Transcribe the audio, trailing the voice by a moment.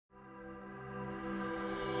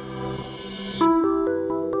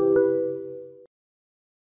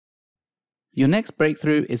Your next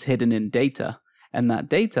breakthrough is hidden in data, and that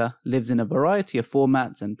data lives in a variety of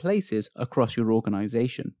formats and places across your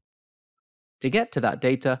organization. To get to that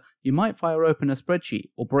data, you might fire open a spreadsheet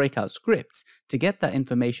or break out scripts to get that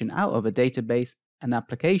information out of a database, an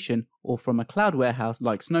application, or from a cloud warehouse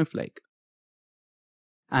like Snowflake.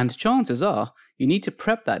 And chances are, you need to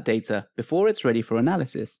prep that data before it's ready for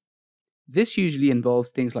analysis. This usually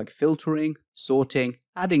involves things like filtering, sorting,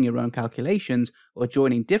 adding your own calculations, or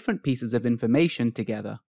joining different pieces of information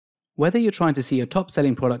together. Whether you're trying to see your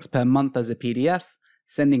top-selling products per month as a PDF,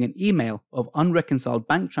 sending an email of unreconciled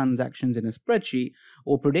bank transactions in a spreadsheet,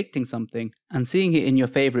 or predicting something and seeing it in your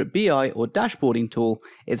favorite BI or dashboarding tool,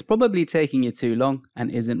 it's probably taking you too long and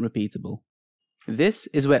isn't repeatable. This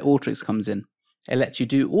is where Alteryx comes in. It lets you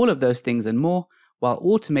do all of those things and more while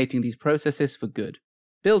automating these processes for good.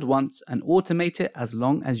 Build once and automate it as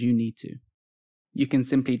long as you need to. You can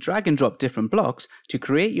simply drag and drop different blocks to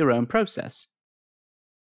create your own process.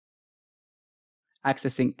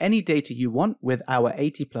 Accessing any data you want with our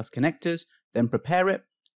 80+ connectors, then prepare it,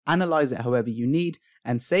 analyze it however you need,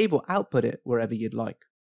 and save or output it wherever you'd like.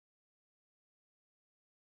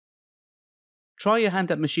 Try your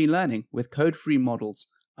hand at machine learning with code-free models.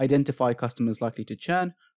 Identify customers likely to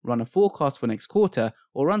churn, run a forecast for next quarter,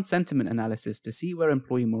 or run sentiment analysis to see where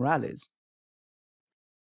employee morale is.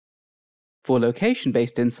 For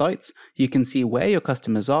location-based insights, you can see where your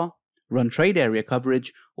customers are, run trade area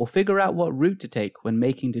coverage, or figure out what route to take when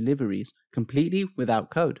making deliveries completely without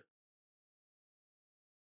code.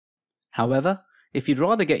 However, if you'd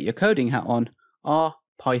rather get your coding hat on, R,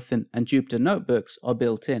 Python, and Jupyter notebooks are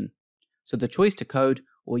built in, so the choice to code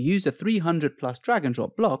or use a 300+ drag and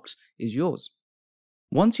drop blocks is yours.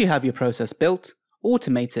 Once you have your process built,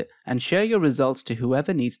 automate it and share your results to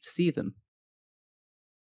whoever needs to see them.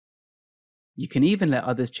 You can even let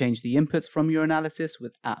others change the inputs from your analysis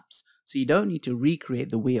with apps, so you don't need to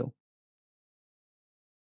recreate the wheel.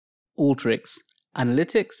 Alteryx,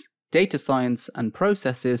 analytics, data science, and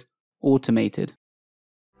processes automated.